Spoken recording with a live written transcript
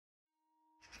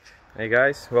Hey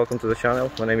guys, welcome to the channel.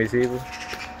 My name is Ivo,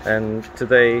 and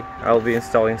today I'll be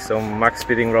installing some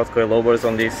Maxspeedingrod coilovers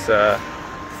on this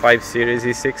 5 Series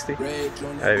E60.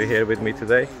 I have it here with me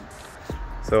today.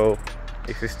 So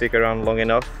if you stick around long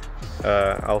enough,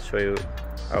 I'll show you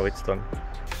how it's done.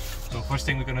 So first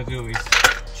thing we're gonna do is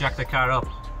jack the car up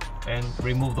and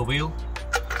remove the wheel.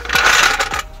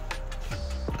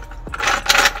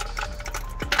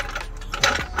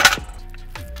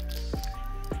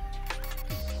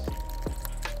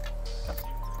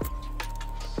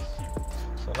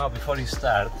 Now before you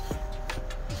start,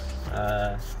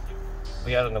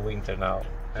 we are in the winter now,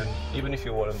 and even if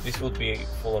you weren't, this would be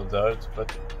full of dirt,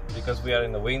 but because we are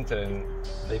in the winter and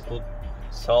they put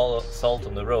salt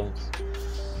on the roads,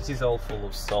 this is all full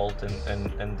of salt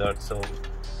and dirt. So to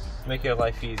make your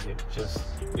life easier, just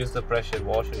use the pressure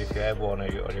washer if you have one, or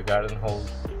your garden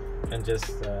hose, and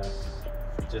just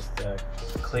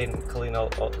clean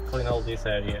all this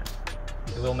area.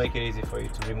 It will make it easy for you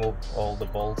to remove all the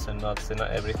bolts and nuts and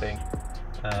everything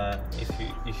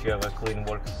if you have a clean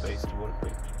workspace to work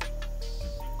with.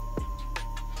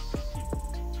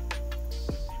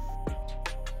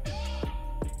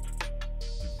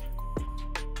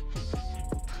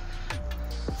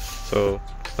 So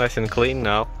it's nice and clean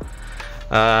now.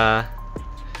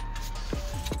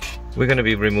 We're gonna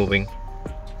be removing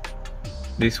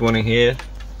this one in here.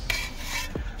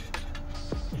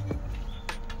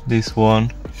 This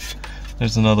one,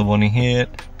 there's another one in here.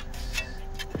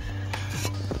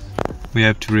 We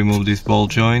have to remove these ball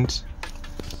joints,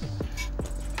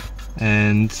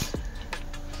 and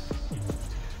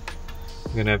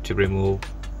we're gonna have to remove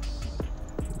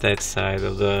that side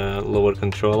of the lower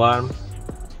control arm.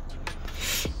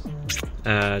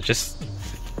 Just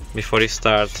before you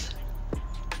start,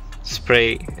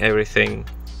 spray everything,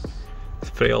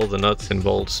 spray all the nuts and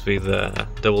bolts with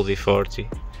WD-40.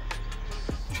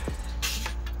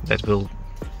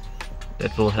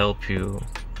 That will help you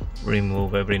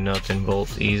remove every nut and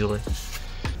bolt easily.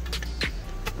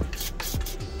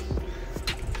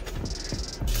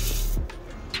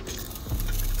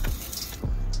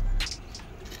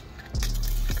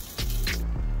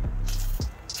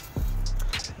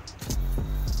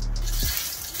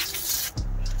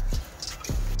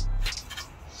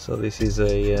 So this is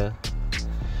a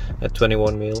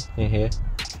 21 mil in here.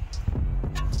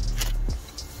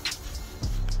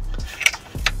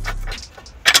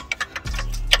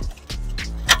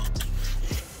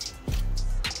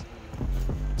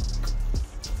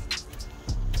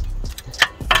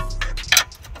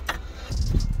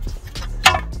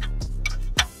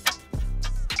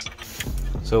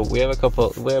 So we have a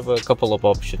couple of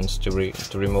options to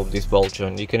remove this ball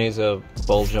joint. You can use a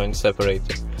ball joint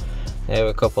separator. I have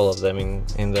a couple of them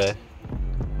in there.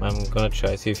 I'm gonna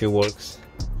try, see if it works.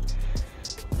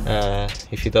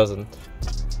 If it doesn't,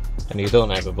 and you don't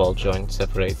have a ball joint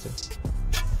separator,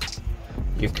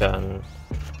 you can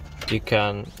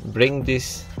bring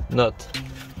this nut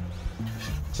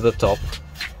to the top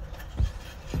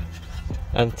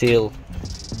until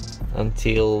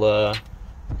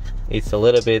it's a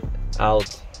little bit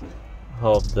out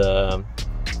of the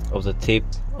tip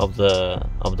of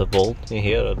the bolt in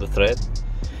here, or the thread,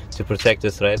 to protect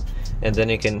the thread, and then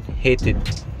you can hit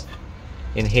it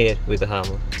in here with the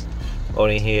hammer, or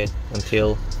in here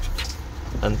until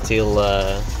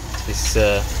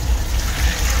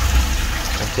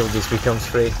this becomes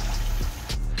free.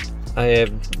 I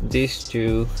have these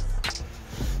two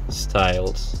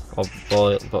styles of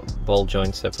ball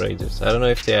joint separators. I don't know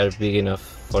if they are big enough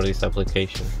for this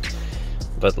application,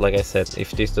 but like I said,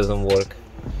 if this doesn't work,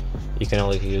 you can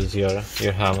only use your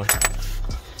hammer.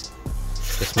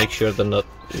 Just make sure the nut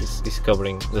is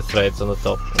covering the threads on the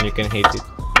top, and you can hit it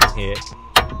in here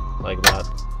like that,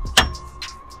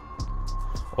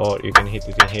 or you can hit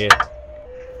it in here.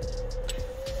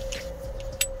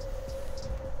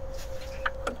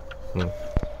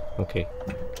 Okay,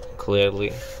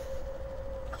 clearly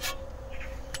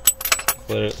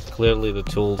the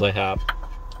tools I have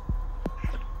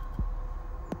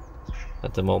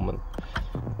at the moment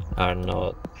are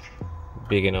not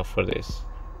big enough for this,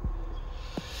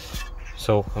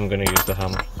 so I'm gonna use the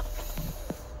hammer.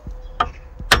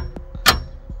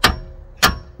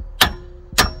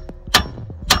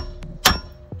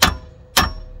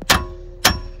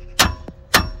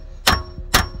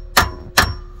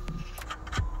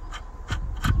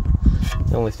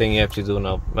 The only thing you have to do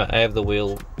now, I have the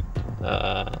wheel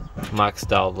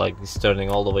maxed out, like it's turning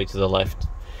all the way to the left,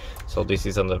 so this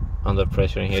is under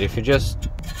pressure in here. If you just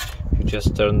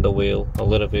turn the wheel a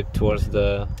little bit towards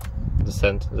the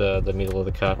middle of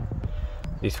the car,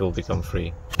 this will become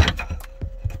free.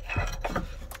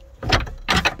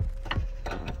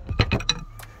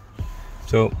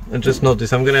 So I just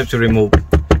noticed I'm gonna have to remove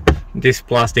this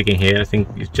plastic in here. I think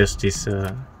it's just this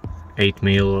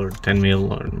 8mm or 10mm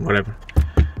or whatever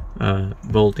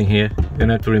bolt in here. I'm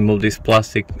gonna have to remove this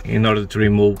plastic in order to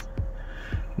remove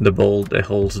the bolt that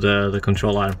holds the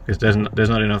control arm, because there's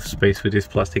not enough space with this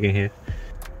plastic in here.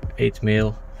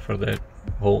 8mm for the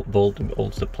whole bolt that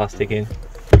holds the plastic in.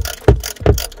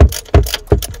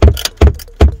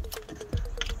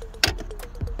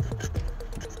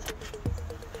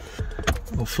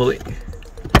 Hopefully.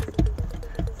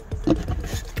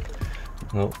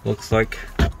 Well, looks like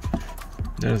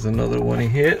there's another one in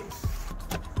here.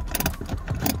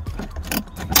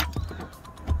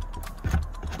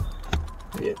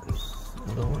 Yeah,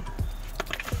 another one.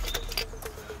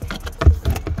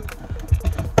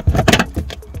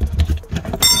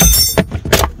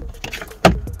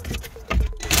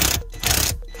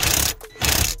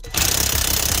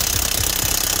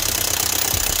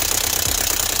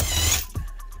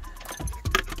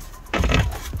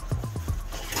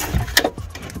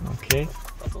 Okay,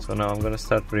 so now I'm gonna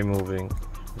start removing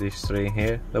these three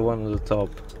here. The one on the top,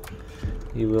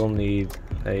 you will need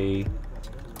a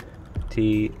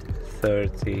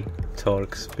T30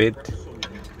 Torx bit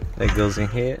that goes in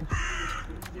here,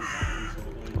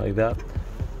 like that,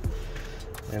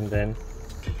 and then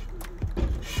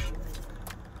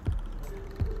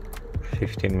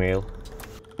 15mm.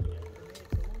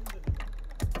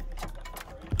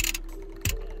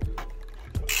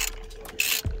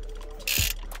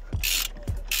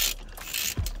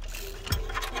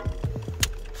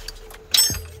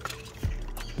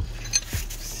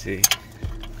 See,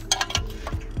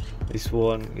 this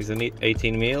one is an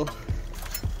 18mm.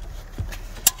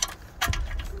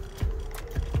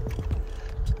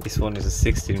 This one is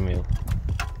a 16mm.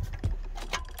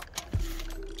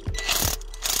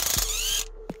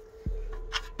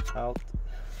 Out.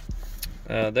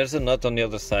 There's a nut on the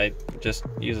other side. Just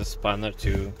use a spanner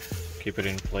to keep it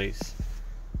in place.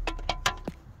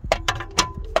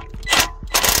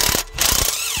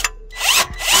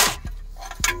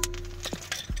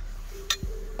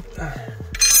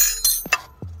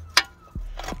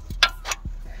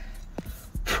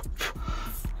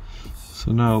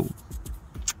 So now,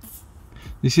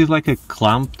 this is like a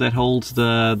clamp that holds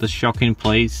the shock in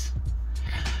place.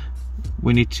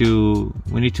 We need to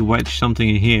wedge something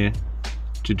in here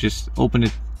to just open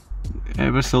it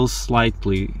ever so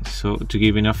slightly, so to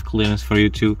give enough clearance for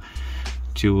you to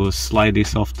slide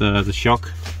this off the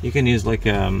shock. You can use like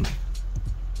a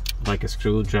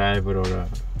screwdriver or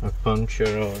a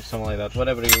puncture or something like that.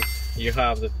 Whatever you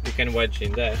have that you can wedge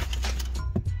in there.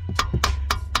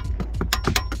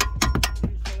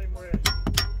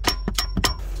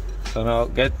 So now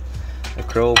get a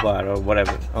crowbar or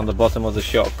whatever on the bottom of the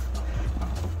shock,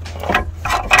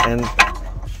 and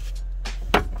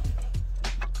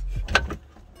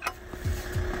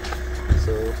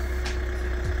so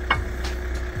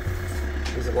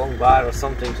use a long bar or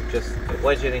something to just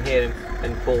wedge it in here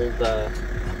and pull the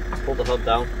hood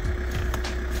down.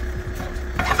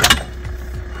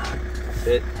 That's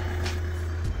it.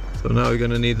 So now we're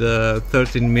gonna need a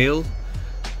 13mm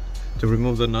to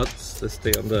remove the nuts that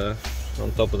stay on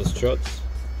top of the struts.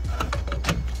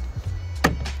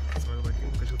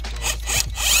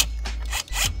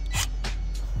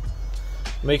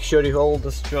 Make sure you hold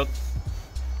the strut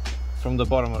from the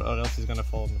bottom, or else it's gonna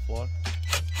fall on the floor.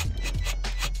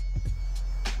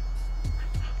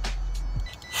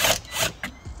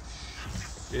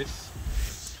 This.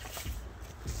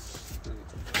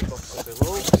 Top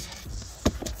below.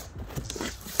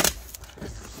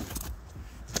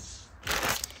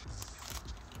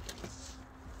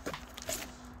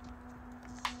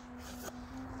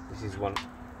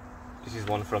 This is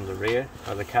one from the rear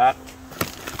of the cat.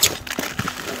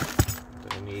 So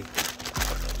I need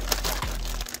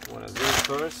one of these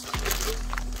first.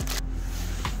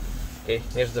 Okay,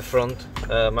 here's the front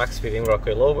Maxspeedingrod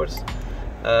coilovers.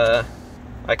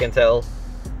 I can tell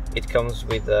it comes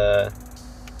with a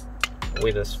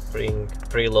spring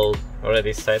preload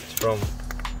already set from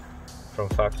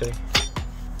factory.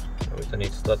 We don't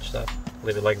need to touch that.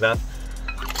 Leave it like that.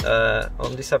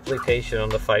 On this application on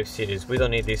the 5 Series, we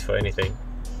don't need this for anything.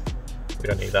 We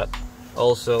don't need that.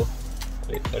 Also,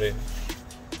 the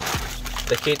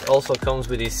kit also comes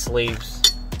with these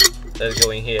sleeves that go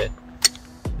in here,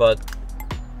 but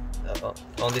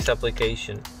on this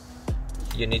application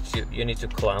you need to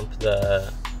clamp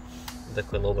the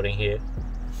coilover in here,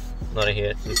 not in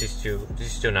here. This is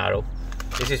too narrow.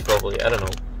 This is probably, I don't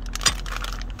know,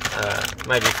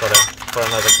 maybe for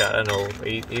another car, I don't know,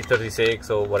 E36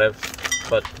 or whatever,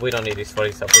 but we don't need this for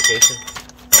this application.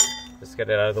 Let's get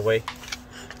it out of the way.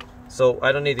 So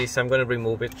I don't need this, I'm gonna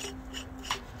remove it.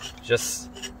 Just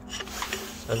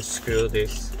unscrew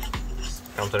this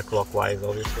counterclockwise,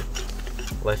 obviously.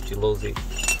 Lefty loosey,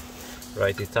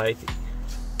 righty tighty.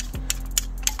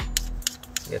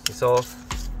 Get this off.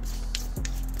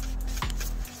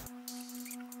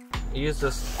 Use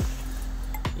the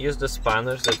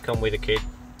spanners that come with the kit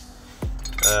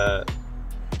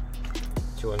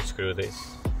to unscrew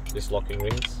these locking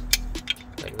rings,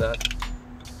 like that.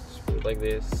 Screw it like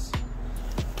this.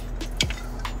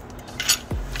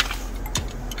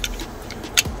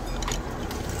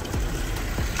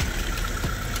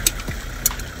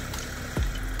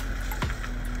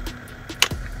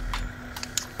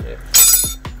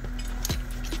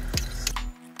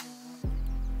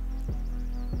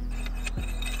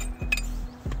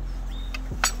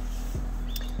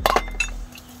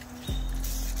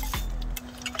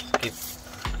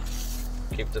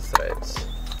 Keep the threads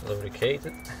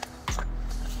lubricated.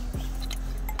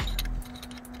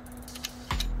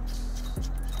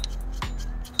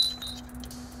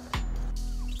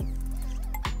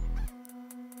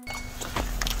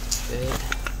 Okay,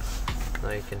 now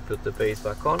you can put the base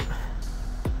back on. You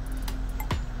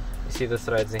see the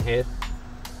threads in here?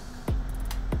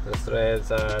 The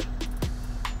threads are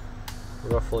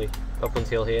roughly up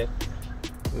until here.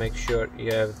 Make sure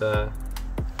you have the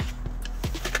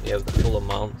full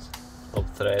amount of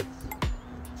thread,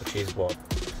 which is what,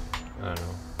 I don't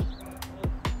know,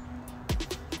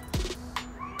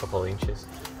 a couple inches.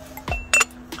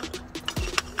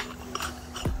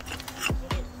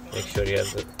 Make sure you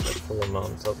have the full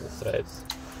amount of the threads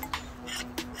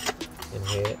in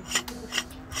here.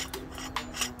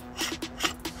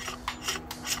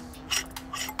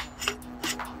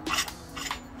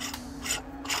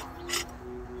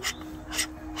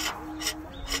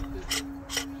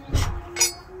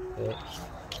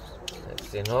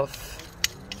 That's enough.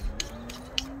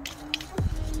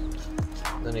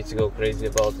 Don't need to go crazy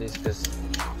about this, because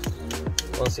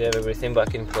once you have everything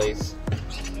back in place,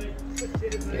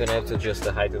 you're gonna have to adjust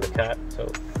the height of the cat.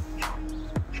 So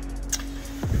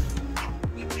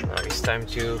now it's time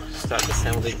to start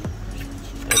assembling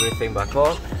everything back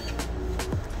on.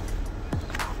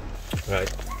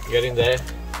 Right, get in there,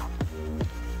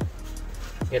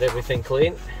 get everything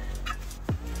clean.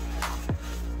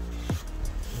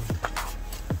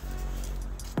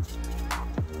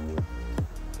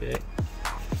 Okay,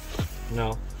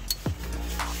 now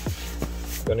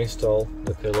I'm gonna install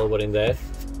the coilover in there.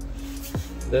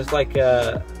 There's like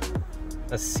a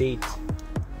seat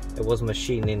that was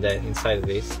machined in there inside of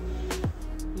this.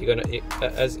 You're gonna,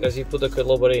 as you put the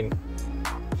coilover in,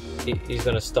 it's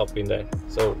gonna stop in there,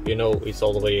 so you know it's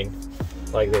all the way in,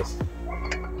 like this.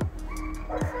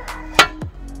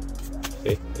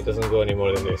 See, it doesn't go any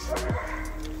more than this,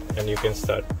 and you can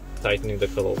start tightening the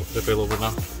coilover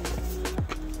now.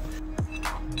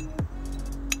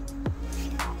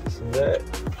 This in there.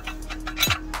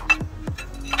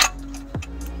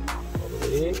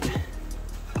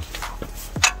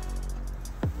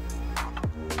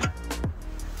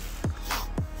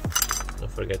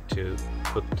 Don't forget to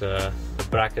put the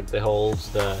bracket that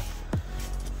holds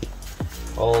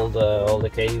all the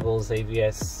cables,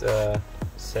 ABS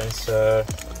sensor,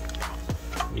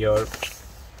 your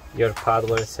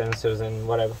paddler sensors and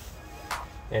whatever,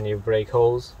 and your brake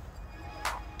hose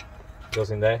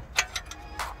goes in there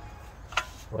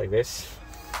like this.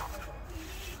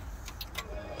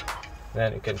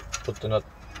 Then you can put the nut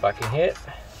back in here.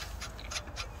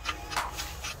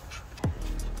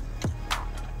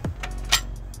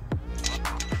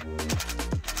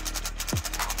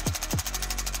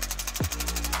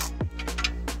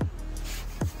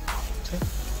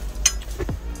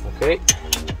 Okay,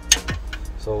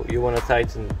 so you want to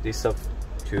tighten this up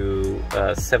to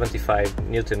 75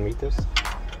 Newton meters.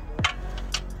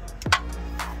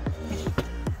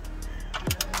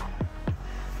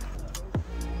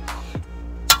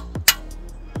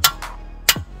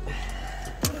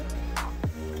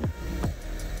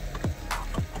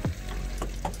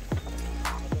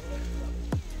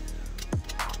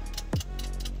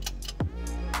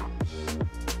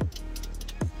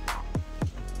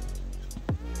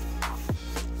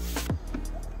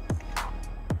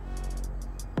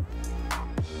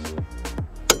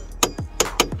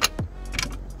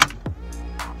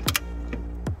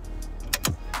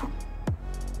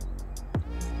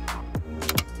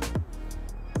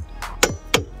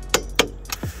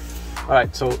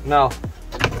 Alright, so now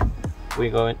we're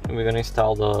gonna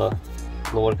install the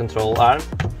lower control arm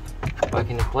back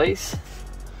into place,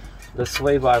 the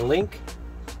sway bar link,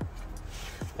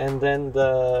 and then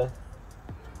the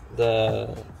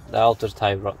outer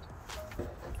tie rod.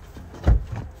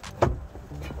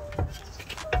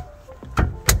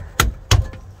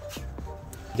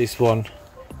 This one,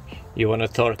 you want to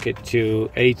torque it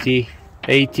to 80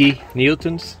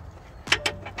 newtons.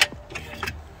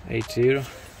 80 for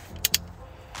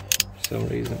some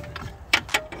reason.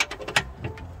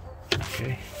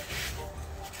 Okay.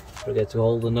 Forget to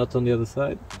hold the nut on the other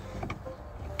side.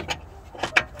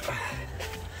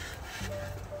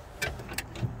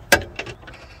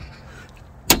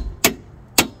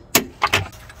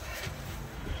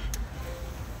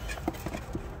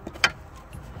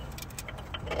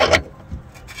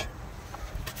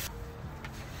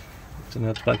 Put the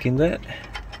nut back in there.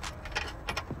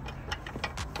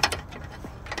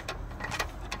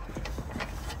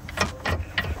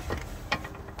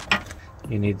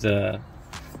 You need the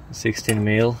 16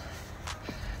 mil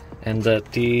and the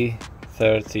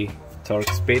T30 torque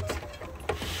speed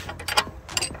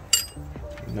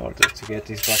in order to get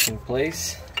this back in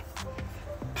place.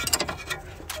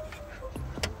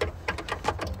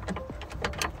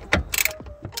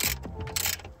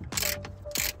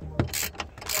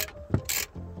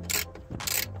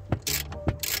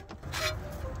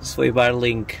 Sway bar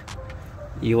link,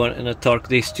 you want to torque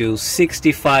this to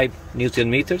 65 Newton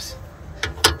meters.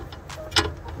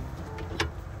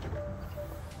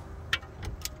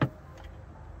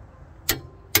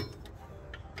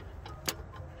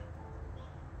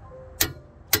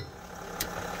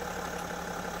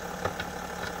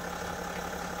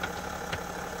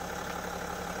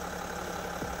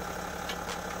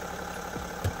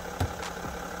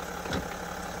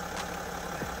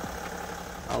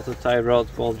 Auto tie rod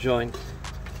ball joint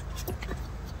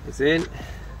is in.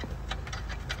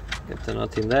 Get the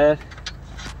nut in there.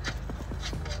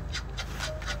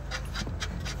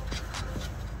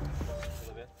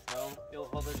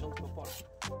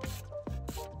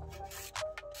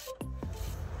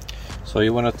 So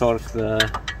you want to torque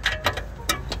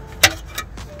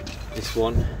this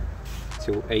one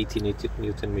to 80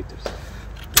 Newton meters.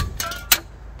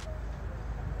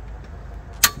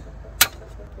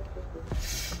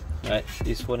 Right,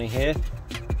 this one in here,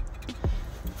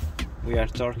 we are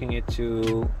torquing it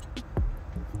to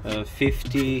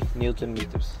 50 Newton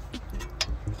meters.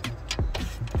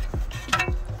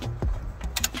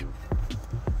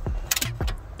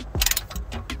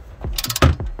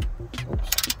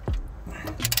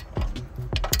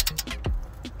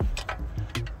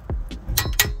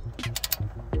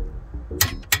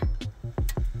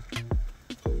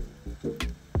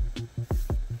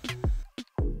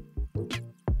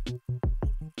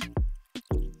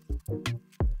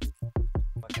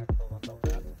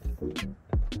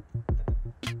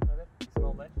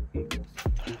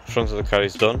 Front of the car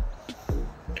is done.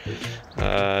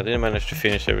 I didn't manage to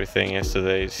finish everything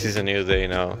yesterday. This is a new day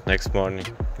now, next morning.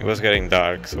 It was getting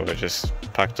dark, so I just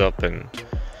packed up and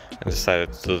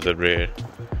decided to do the rear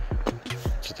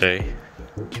today.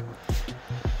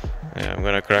 Yeah, I'm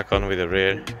gonna crack on with the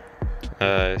rear.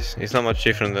 It's not much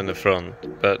different than the front,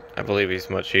 but I believe it's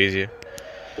much easier.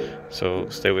 So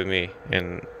stay with me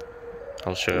and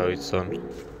I'll show you how it's done.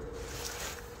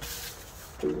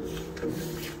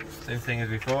 Same thing as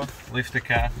before, lift the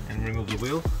car and remove the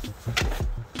wheel.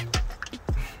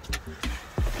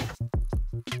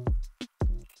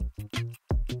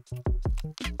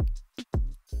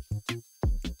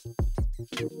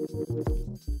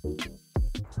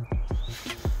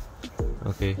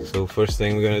 Okay, so first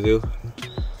thing we're gonna do,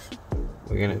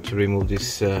 we're gonna have to remove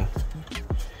this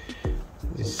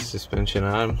this suspension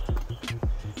arm,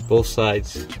 both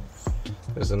sides.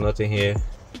 There's a nut in here.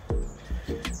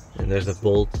 And there's a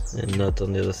bolt and nut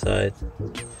on the other side.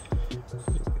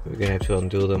 We're gonna have to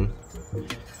undo them.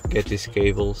 Get these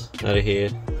cables out of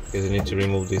here because you need to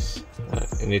remove this.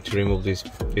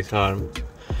 This arm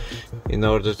in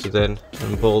order to then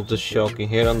unbolt the shock in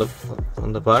here on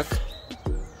the back,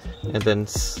 and then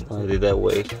slide it that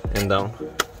way and down.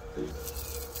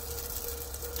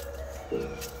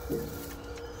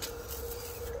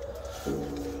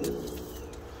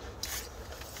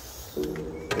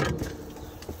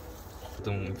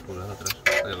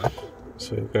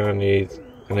 So you're gonna need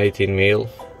an 18 mil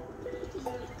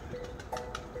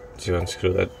to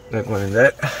unscrew that one in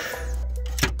there.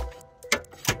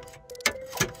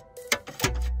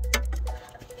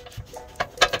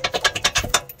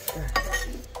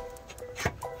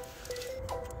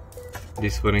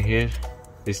 This one in here,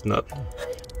 this nut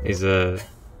is you're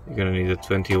gonna need a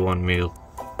 21 mil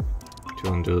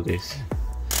to undo this.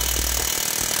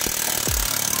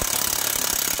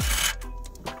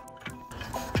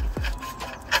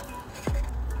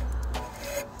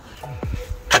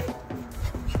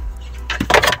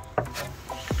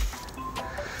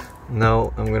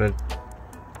 Now I'm gonna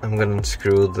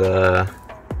unscrew the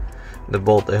the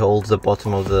bolt that holds the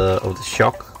bottom of the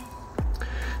shock.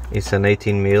 It's an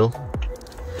 18 mil.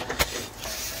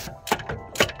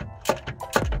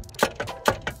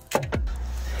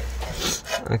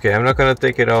 Okay, I'm not gonna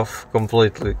take it off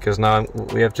completely because now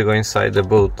we have to go inside the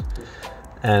boot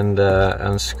and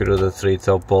unscrew the 3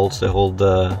 top bolts that hold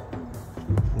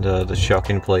the shock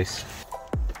in place.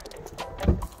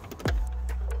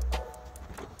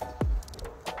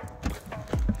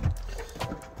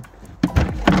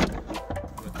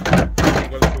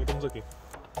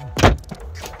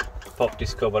 Pop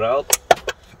this cover out,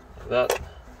 like that.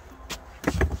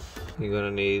 You're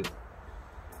gonna need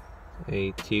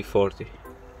a T40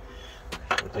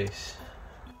 for this.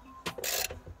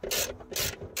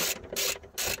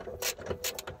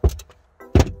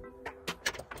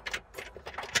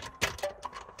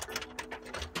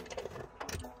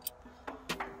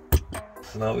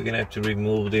 Now we're gonna have to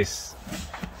remove these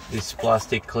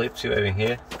plastic clips you have in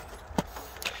here.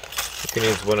 You can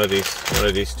use one of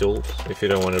these tools if you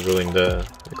don't want to ruin the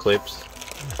clips.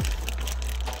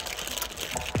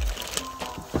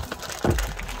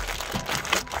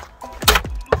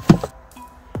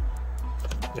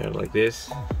 They're like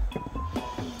this.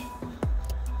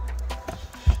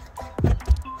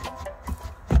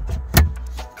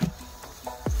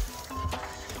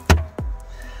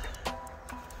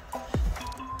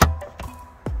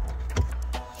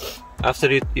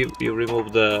 After you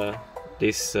remove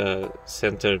this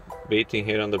center bit in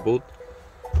here on the boot,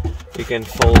 you can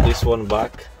fold this one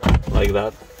back like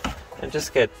that and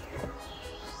just get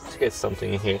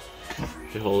something in here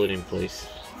to hold it in place.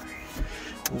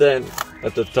 Then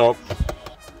at the top,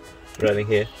 right in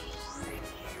here,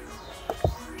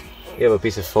 you have a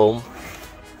piece of foam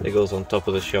that goes on top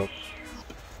of the shock.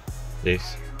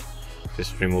 This,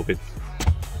 just remove it,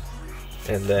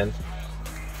 and then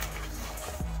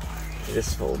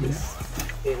just fold this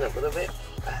in a little bit,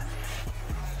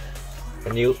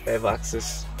 and you have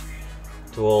access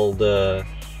to all the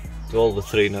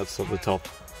 3 nuts on the top.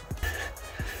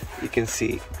 You can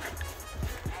see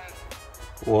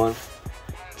 1,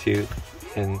 2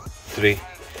 and 3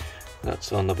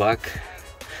 nuts on the back.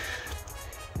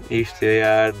 If they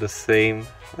are the same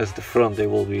as the front, they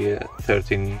will be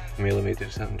 13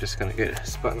 millimeters. I'm just gonna get a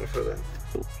spanner for that.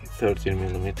 13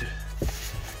 millimeters.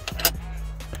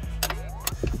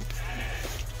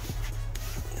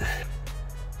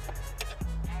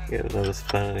 Get another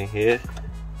spanner in here.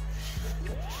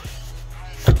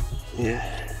 Yeah.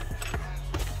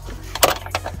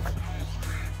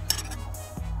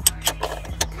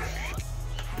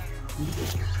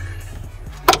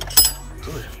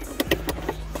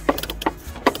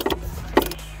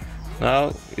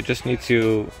 Now you just need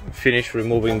to finish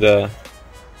removing the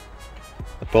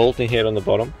bolt in here on the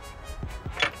bottom.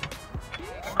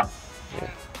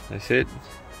 Yeah, that's it.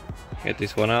 Get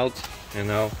this one out, and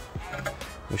now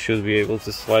we should be able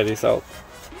to slide this out.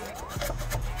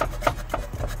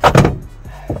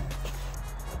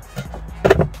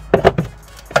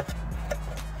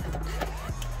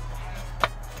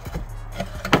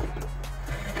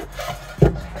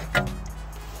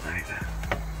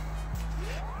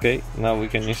 Okay, now we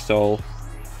can install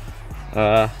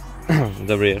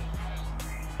the rear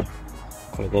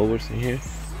coilovers in here.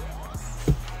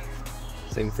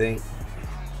 Same thing.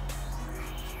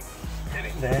 Get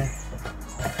in there.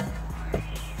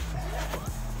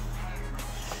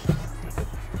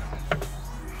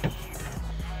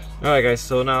 Alright guys,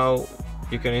 so now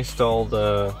you can install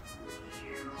the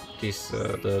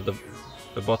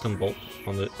bottom bolt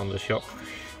on the shock.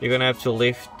 You're gonna have to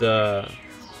lift the,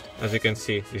 as you can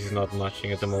see, this is not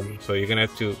matching at the moment, so you're gonna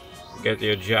have to get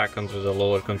your jack onto the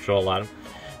lower control arm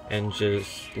and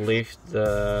just lift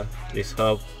this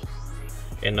hub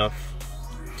enough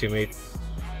to meet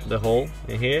the hole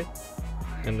in here,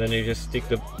 and then you just stick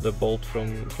the bolt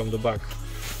from the back.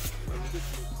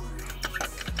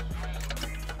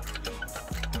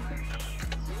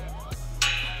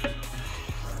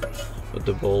 Put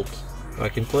the bolt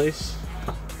back in place.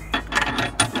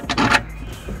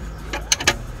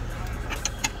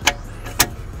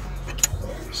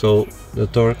 So the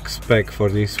torque spec for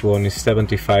this one is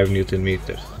 75 Newton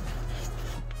meters.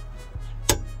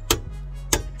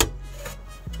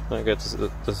 I get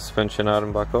the suspension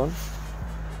arm back on.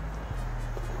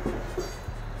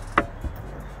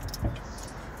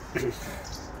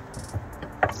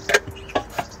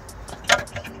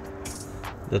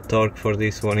 The torque for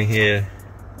this one here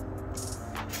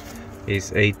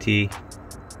is 80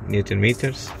 Newton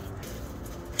meters.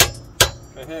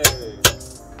 Hey.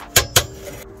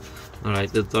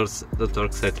 Alright, the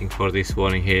torque setting for this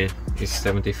one here is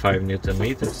 75 Newton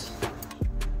meters.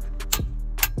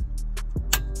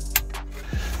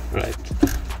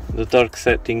 The torque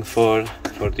setting for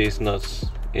these nuts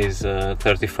is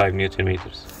 35 Newton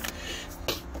meters.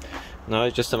 Now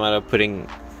it's just a matter of putting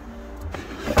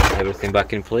everything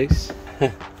back in place.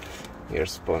 Your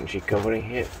spongy covering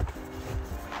here.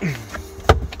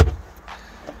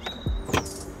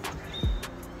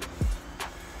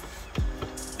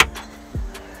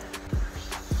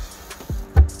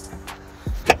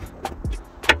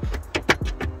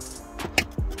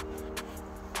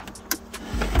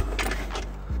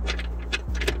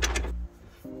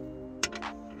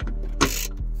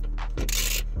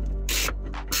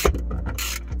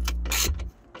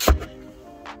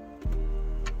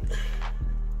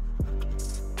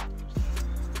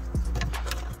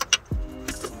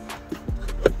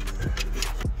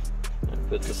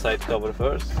 Put the side cover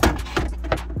first,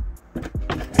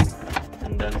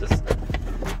 and then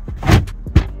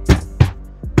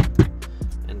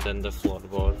the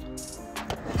floorboard.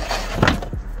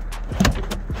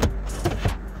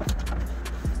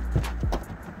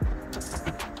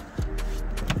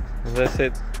 And that's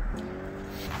it.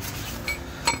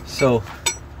 So,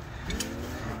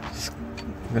 just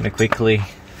gonna quickly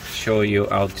show you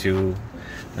how to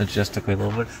adjust the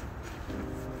coilovers.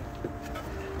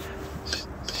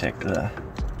 Check the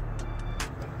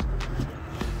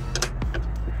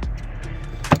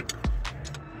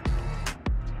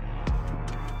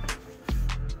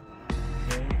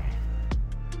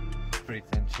free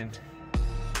tension,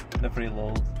 the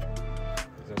preload is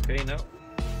okay now.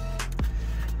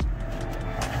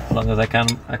 As long as I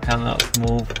cannot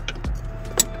move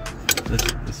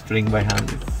the string by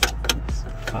hand, it's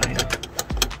fine.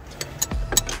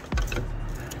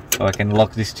 So I can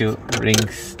lock these two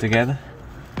rings together.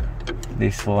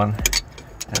 This one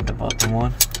and the bottom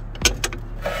one.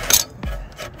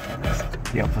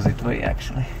 The opposite way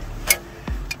actually.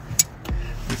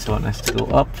 This one has to go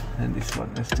up and this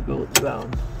one has to go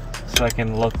down. So I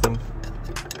can lock them.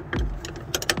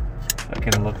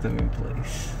 In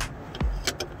place.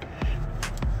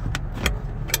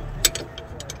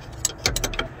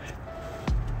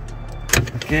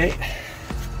 Okay.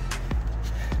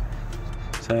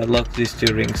 So I lock these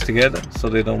two rings together so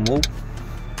they don't move.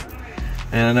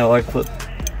 And now I put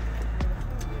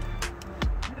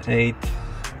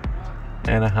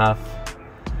 8.5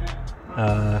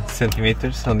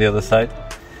 centimeters on the other side,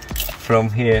 from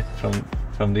here,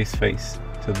 from this face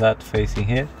to that facing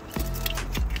here.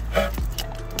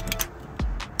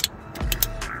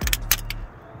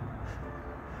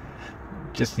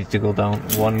 Just need to go down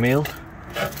 1 mil.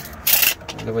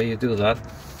 And the way you do that,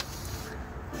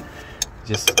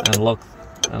 just unlock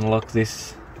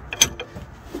this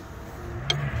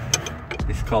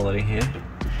collar in here,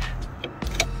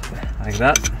 like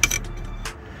that.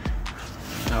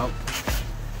 Now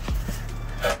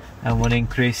I want to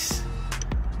increase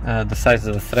the size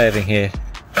of the thread in here,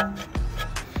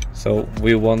 so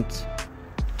we want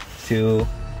to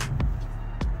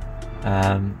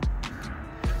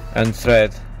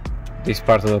unthread this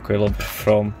part of the coilover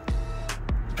from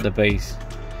the base.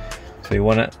 So you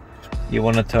wanna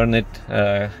turn it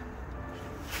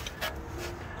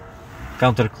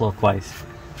counterclockwise,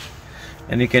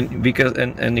 and you can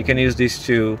and you can use these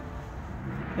two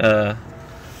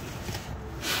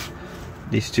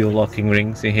locking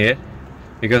rings in here,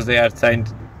 because they are tied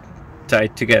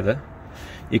together.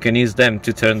 You can use them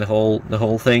to turn the whole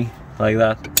thing like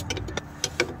that.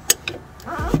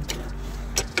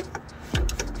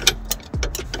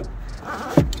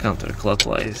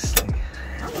 Counterclockwise.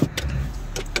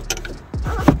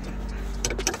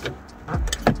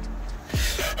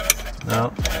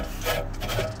 Now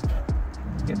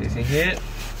get this in here,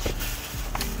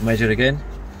 measure again,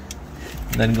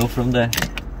 then go from there.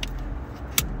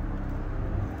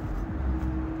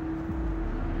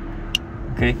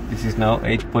 Okay, this is now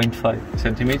 8.5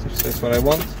 centimeters. That's what I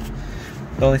want.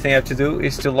 The only thing I have to do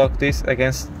is to lock this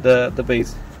against the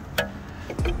base,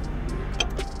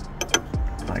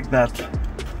 like that.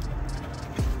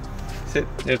 That's it.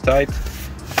 They're tight.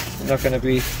 They're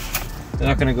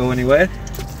not gonna go anywhere.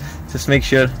 Just make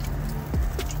sure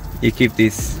you keep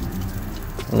this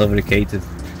lubricated,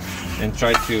 and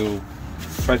try to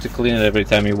clean it every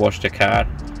time you wash the car,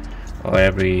 or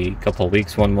every couple of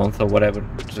weeks, 1 month or whatever,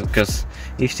 because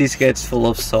if this gets full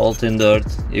of salt and dirt,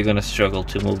 you're gonna struggle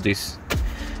to move these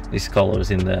collars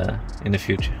in the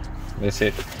future. That's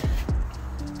it.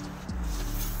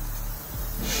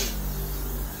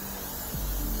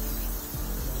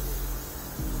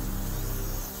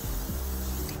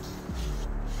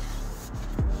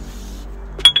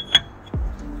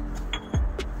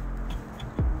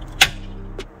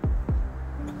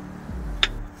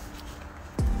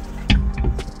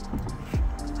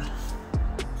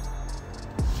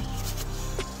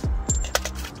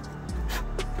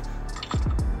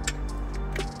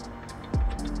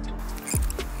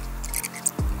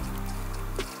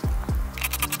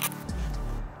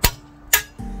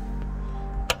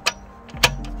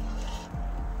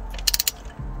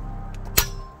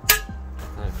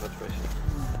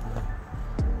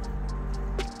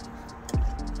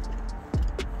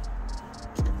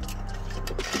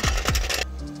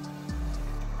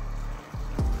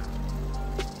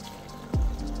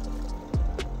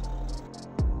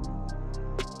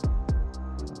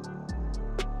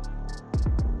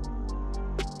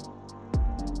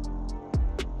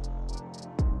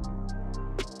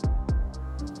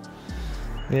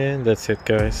 Yeah, that's it,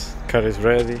 guys. Car is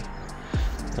ready.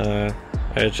 I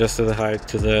adjusted the height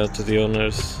to the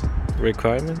owner's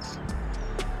requirements.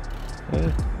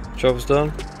 Job's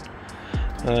done.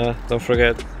 Don't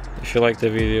forget, if you like the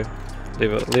video,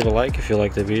 leave a like if you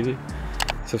like the video.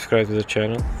 Subscribe to the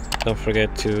channel. Don't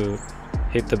forget to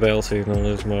hit the bell so you don't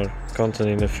lose more content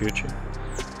in the future.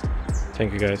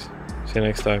 Thank you, guys. See you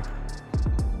next time.